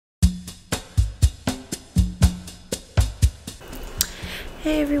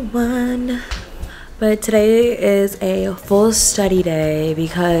Hey everyone. But today is a full study day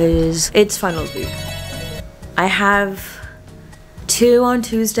because it's finals week. I have 2 on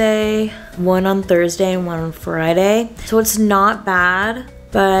Tuesday, 1 on Thursday, and 1 on Friday. So it's not bad,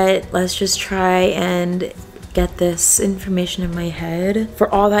 but let's just try and get this information in my head. For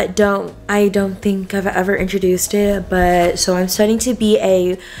all that I don't think I've ever introduced it, but so I'm studying to be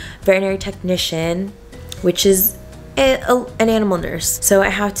a veterinary technician, which is an animal nurse. So I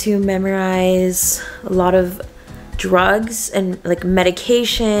have to memorize a lot of drugs and like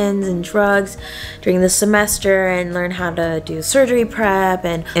medications and drugs during the semester and learn how to do surgery prep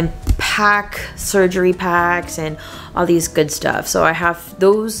and pack surgery packs and all these good stuff. So I have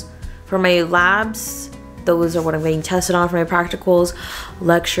those for my labs. Those are what I'm getting tested on for my practicals.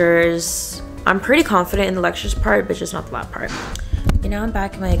 Lectures, I'm pretty confident in the lectures part, but just not the lab part. And now I'm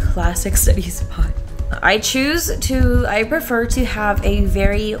back in my classic study spot. I prefer to have a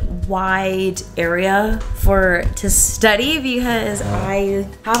very wide area to study because I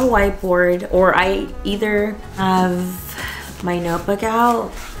have a whiteboard, or I either have my notebook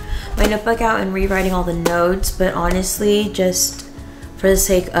out and rewriting all the notes, but honestly, just for the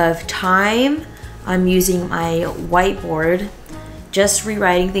sake of time, I'm using my whiteboard, just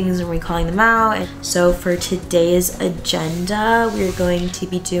rewriting things and recalling them out. And so for today's agenda, we're going to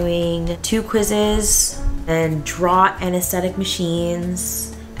be doing 2 quizzes and draw anesthetic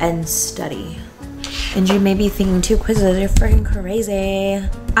machines and study. And you may be thinking 2 quizzes are freaking crazy.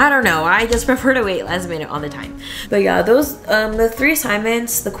 I don't know, I just prefer to wait last minute all the time. But yeah, those, the 3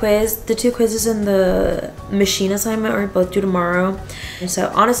 assignments, the 2 quizzes and the machine assignment are both due tomorrow. And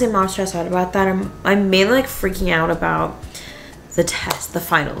so honestly, I'm not stressed out about that. I'm mainly like freaking out about the test, the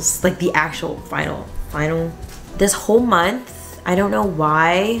finals, like the actual final. This whole month, I don't know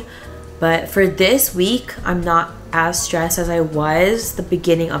why, but for this week, I'm not as stressed as I was the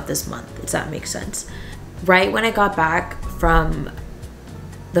beginning of this month, if that makes sense. Right when I got back from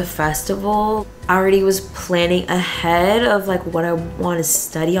the festival, I already was planning ahead of like what I want to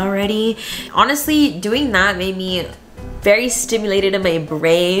study already. Honestly, doing that made me very stimulated in my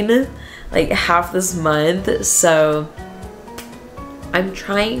brain like half this month. So I'm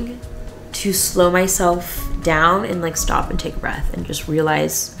trying to slow myself down and like stop and take a breath and just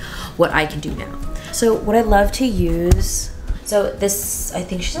realize what I can do now. So what I love to use, so this, I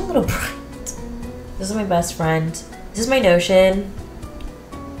think she's a little bright. This is my best friend. This is my Notion.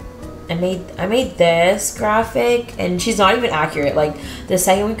 I made this graphic and she's not even accurate. Like the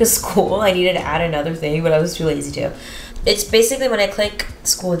second week of school, I needed to add another thing, but I was too lazy to. It's basically when I click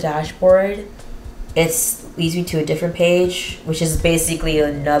school dashboard, it leads me to a different page, which is basically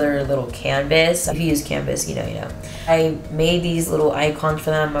another little canvas. If you use Canvas, you know. I made these little icons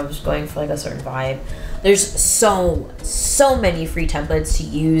for them. I was going for like a certain vibe. There's so many free templates to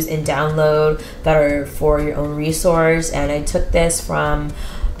use and download that are for your own resource. And I took this from,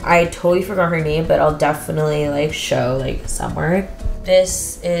 I totally forgot her name, but I'll definitely like show like somewhere.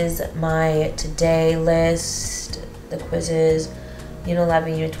 This is my today list, the quizzes. Unit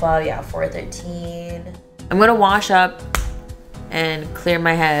 11, Unit 12, yeah, 413. I'm gonna wash up and clear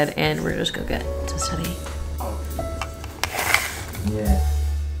my head and we're just gonna get to study. Yeah.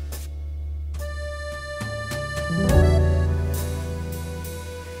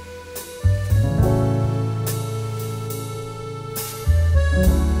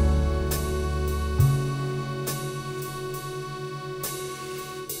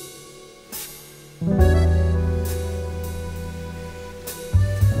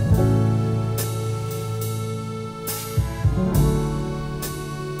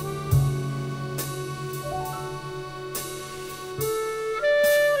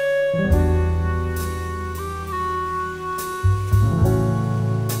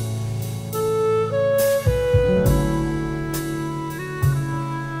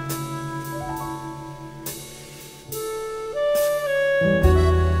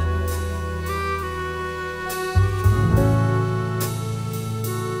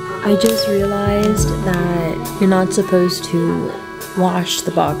 I just realized that you're not supposed to wash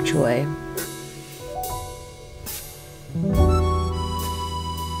the bok choy.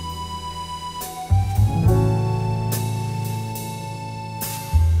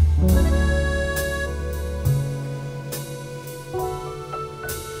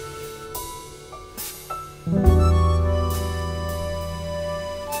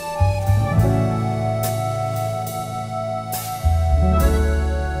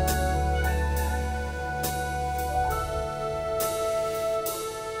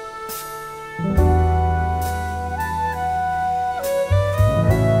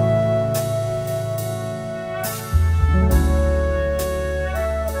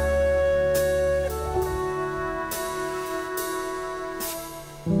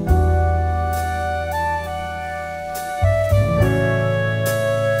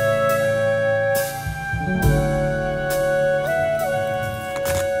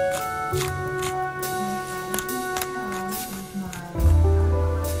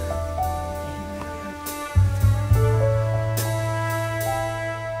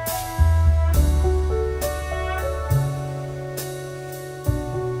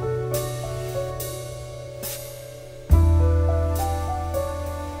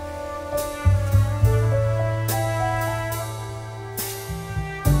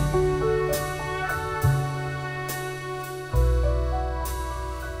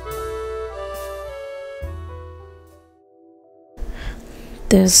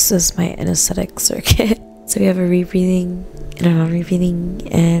 This is my anesthetic circuit. So we have a rebreathing and a non-rebreathing,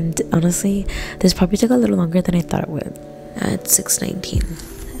 and honestly, this probably took a little longer than I thought it would. At 6:19,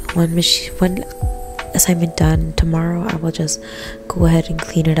 one assignment done. Tomorrow I will just go ahead and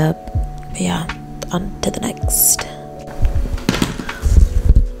clean it up. But yeah, on to the next.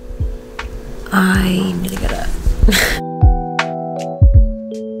 I need to get up.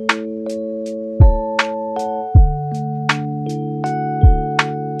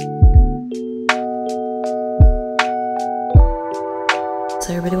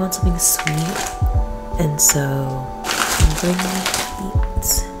 So everybody wants something sweet, and so I'm going to eat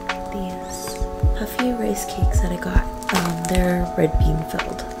these puffy rice cakes that I got. They're red bean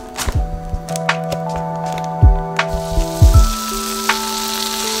filled.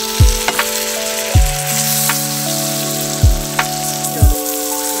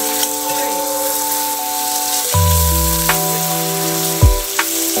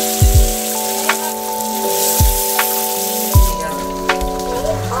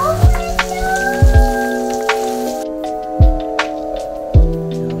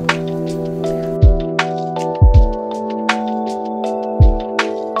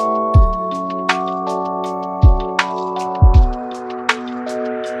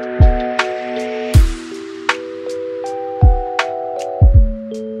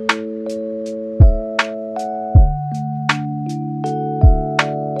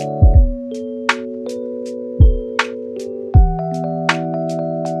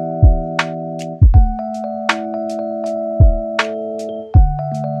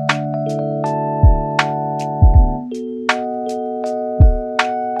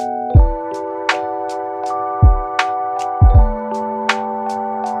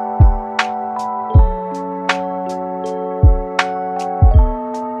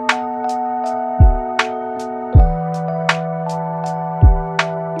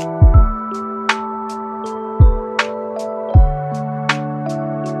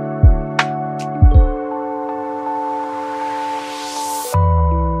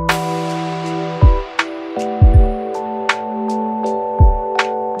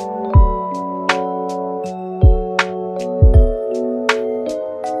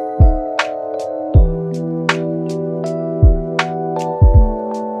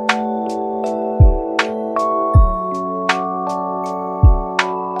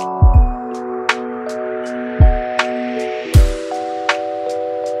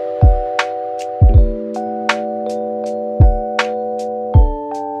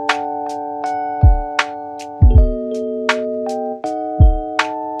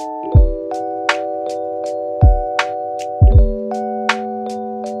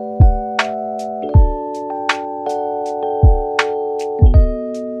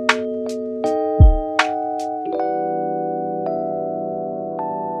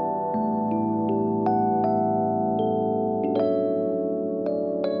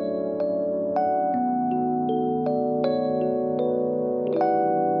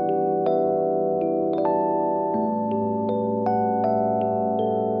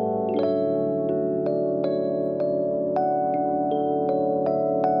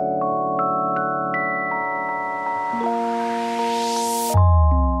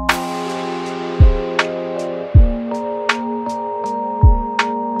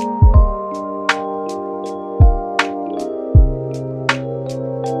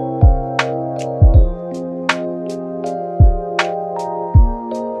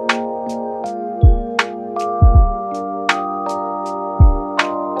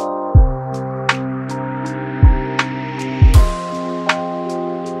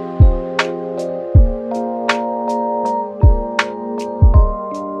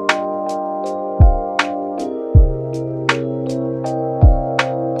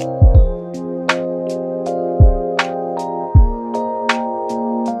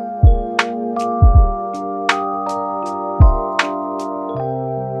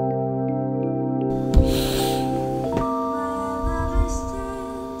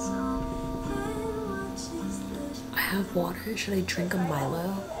 Have water. Should I drink a Milo?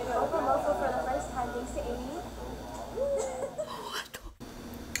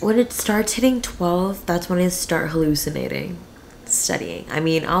 When it starts hitting 12, that's when I start hallucinating. Studying. I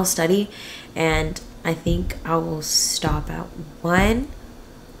mean, I'll study and I think I will stop at 1,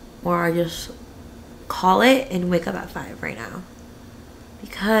 or I'll just call it and wake up at 5 right now.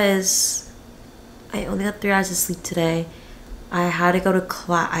 Because I only got 3 hours of sleep today. I had to go to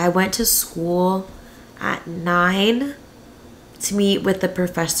class. I went to school at 9 to meet with the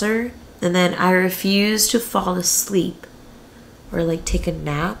professor, and then I refused to fall asleep or like take a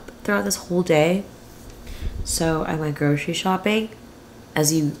nap throughout this whole day. So I went grocery shopping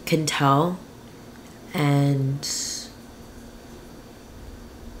as you can tell. And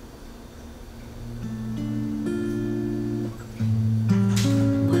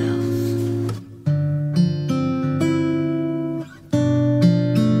what else?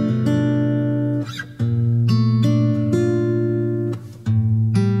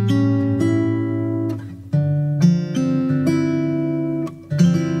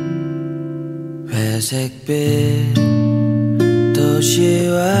 회색빛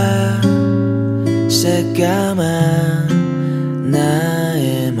도시와 새까만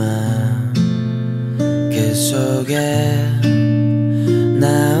나의 맘 그 속에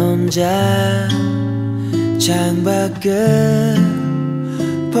나 혼자 창밖을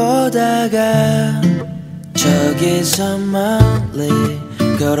보다가 저기서 멀리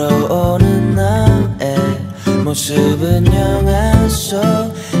걸어오는 너의 모습은 영화 속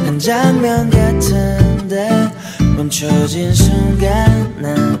한 장면 같은데 멈춰진 순간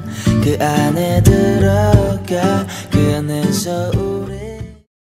난 그 안에 들어가 그 안에서